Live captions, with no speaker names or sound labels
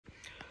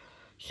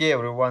Hey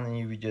everyone,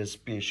 new video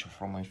special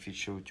from my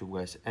feature YouTube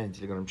guys and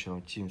Telegram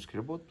channel Team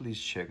Scribbot.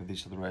 Please check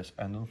this address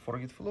and don't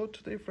forget follow.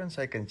 Today friends,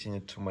 I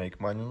continue to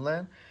make money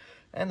online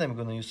and I'm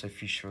gonna use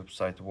official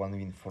website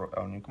OneWin for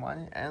earning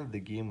money and the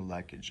game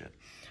Lucky Jet.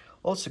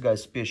 Also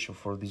guys, special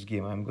for this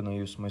game, I'm gonna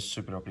use my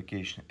super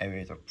application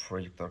Aviator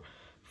Predictor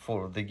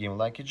for the game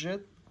Lucky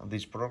Jet.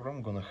 This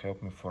program gonna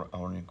help me for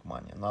earning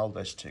money. Now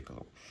let's take a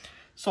look.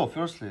 So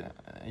firstly,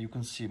 you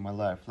can see my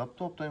live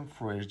laptop time,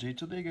 fresh day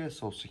today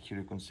guys. Also here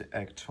you can see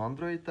active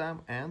Android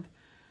time and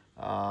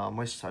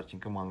my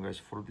starting amount guys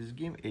for this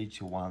game,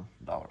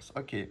 $81.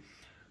 Okay,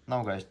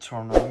 now guys,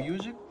 turn on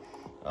music.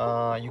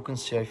 You can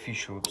see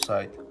official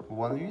website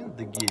OneWin,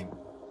 the game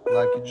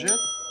Lucky Jet,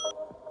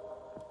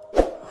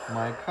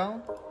 my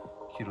account,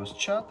 heroes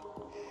chat,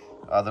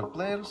 other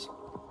players.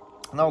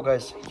 Now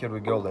guys, here we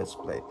go, let's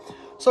play.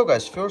 So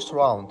guys, first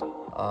round,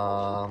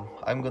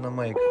 I'm gonna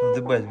make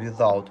the bet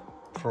without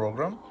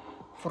program.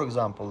 For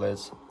example,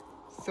 let's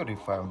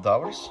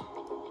 $35.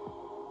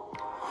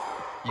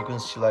 You can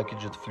see Lucky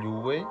Jet flew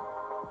away.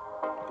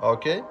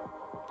 Okay,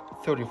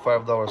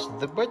 $35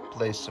 the bet,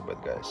 place a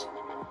bet guys.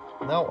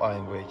 Now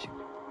I'm waiting.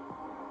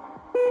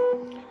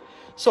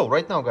 So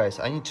right now guys,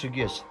 I need to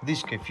guess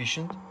this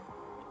coefficient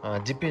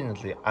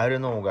dependently. I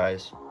don't know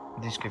guys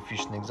this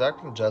coefficient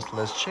exactly, just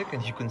let's check.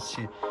 And you can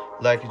see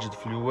Lucky Jet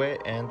flew away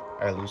and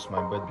I lose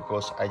my bet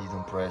because I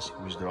didn't press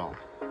withdraw.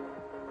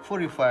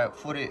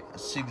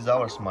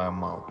 $46 my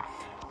amount.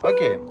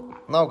 Okay,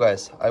 now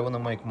guys, I wanna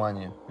make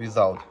money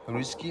without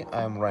risky.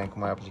 I'm running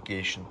my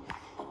application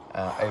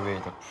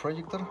Aviator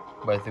Predictor.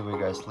 By the way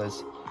guys,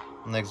 let's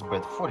next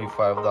bet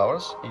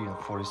 $45, even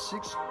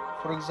 46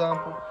 for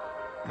example.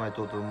 My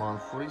total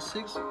amount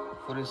 46,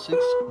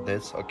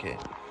 that's okay.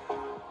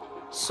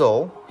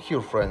 So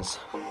here friends,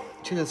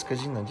 Chili's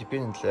Casino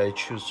dependently I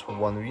choose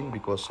OneWin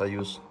because I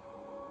use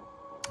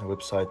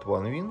website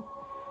OneWin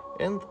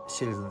and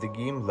select the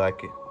game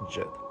Lucky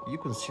Jet. You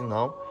can see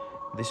now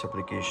this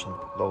application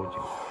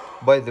loading.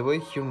 By the way,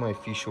 here my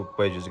official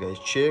pages guys,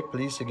 check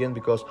please again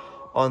because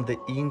on the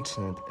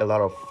internet a lot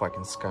of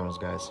fucking scammers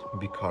guys,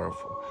 be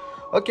careful.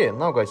 Okay,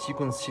 now guys, you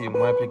can see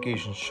my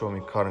application show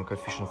me current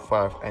coefficient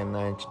 5 and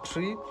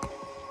 93.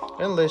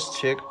 And let's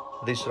check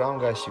this round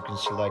guys. You can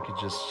see Lucky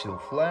Jet still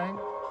flying.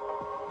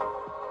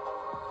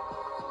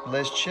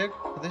 Let's check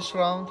this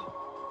round.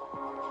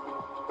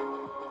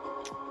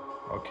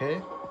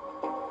 Okay,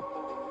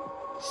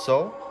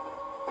 so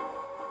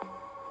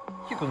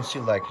you can see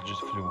Lucky Jet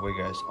flew away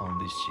guys on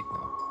this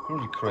signal.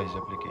 Really crazy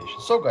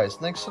application. So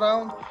guys, next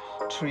round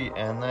 3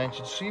 and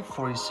 93,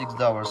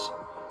 $46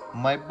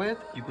 my bet.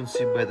 You can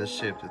see bet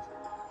accepted.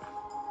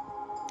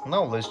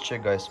 Now let's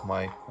check guys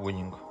my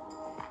winning.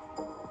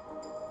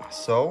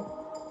 So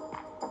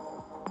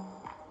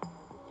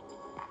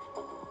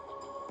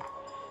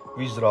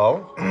withdraw.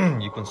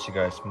 You can see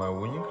guys my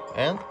winning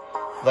and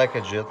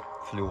Lucky Jet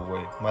flew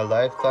away. My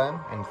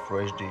lifetime and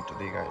fresh day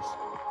today guys.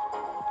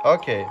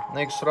 Okay,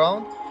 next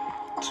round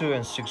 2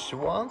 and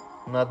 61,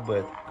 not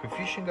bad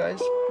coefficient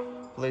guys.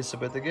 Place a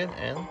bet again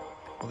and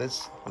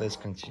let's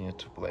continue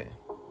to play.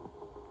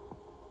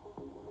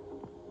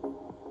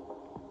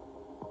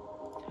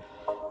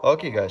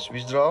 Okay guys,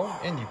 withdraw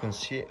and you can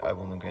see I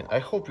won again. I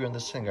hope you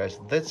understand guys,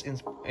 that's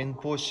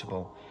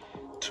impossible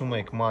to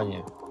make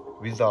money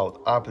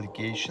without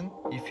application.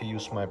 If you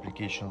use my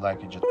application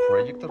Lucky Jet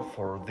Predictor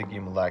for the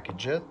game Lucky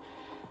Jet,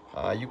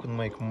 you can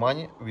make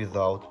money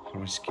without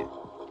risky,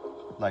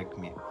 like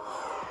me.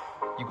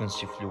 You can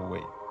see flew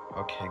away.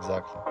 Okay,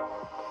 exactly.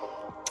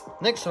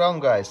 Next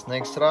round guys,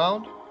 next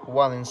round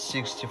 1 in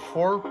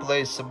 64,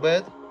 place a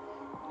bet,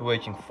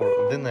 waiting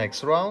for the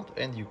next round.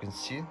 And you can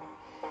see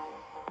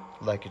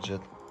Lucky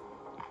Jet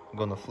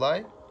gonna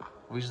fly,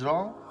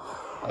 withdraw,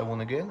 I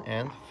won again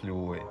and flew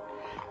away.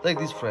 Like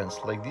this friends,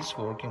 like this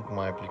working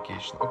my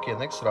application. Okay,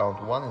 next round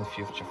 1 in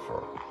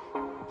 54.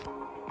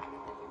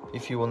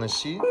 If you wanna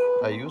see,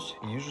 I use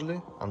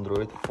usually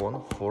Android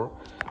phone for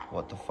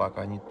what the fuck,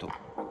 I need to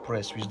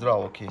press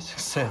withdraw. Okay,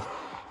 success.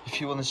 If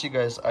you wanna see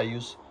guys, I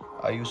use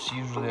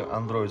usually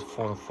Android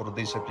phone for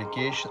this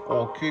application.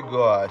 Okay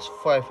guys,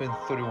 5 and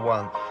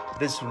 31,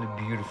 that's really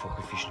beautiful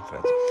coefficient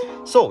friends.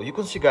 So you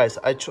can see guys,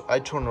 I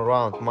turn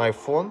around my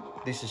phone.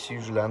 This is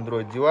usually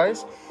Android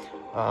device.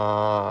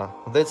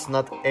 That's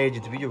not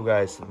edit video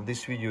guys,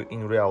 this video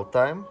in real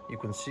time. You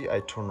can see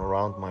I turn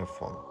around my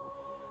phone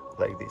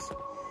like this.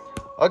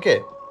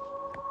 Okay,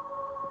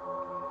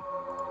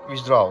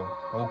 withdraw.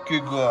 Okay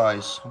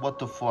guys, what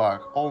the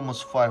fuck,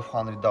 almost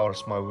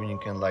 $500 my winning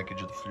and Lucky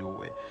Jet flew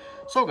away.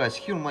 So guys,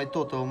 here my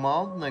total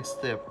amount. Next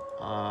step,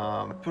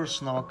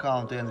 personal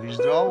account and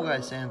withdraw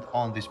guys. And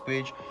on this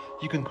page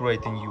you can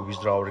create a new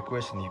withdrawal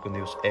request and you can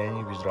use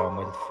any withdrawal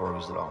method for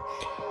withdrawal.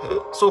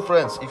 So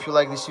friends, if you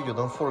like this video,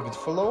 don't forget to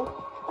follow.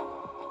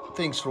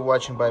 Thanks for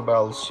watching, bye bye,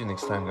 I'll see you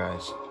next time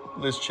guys.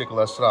 Let's check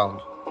last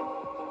round.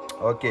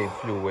 Okay,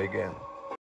 flew away again.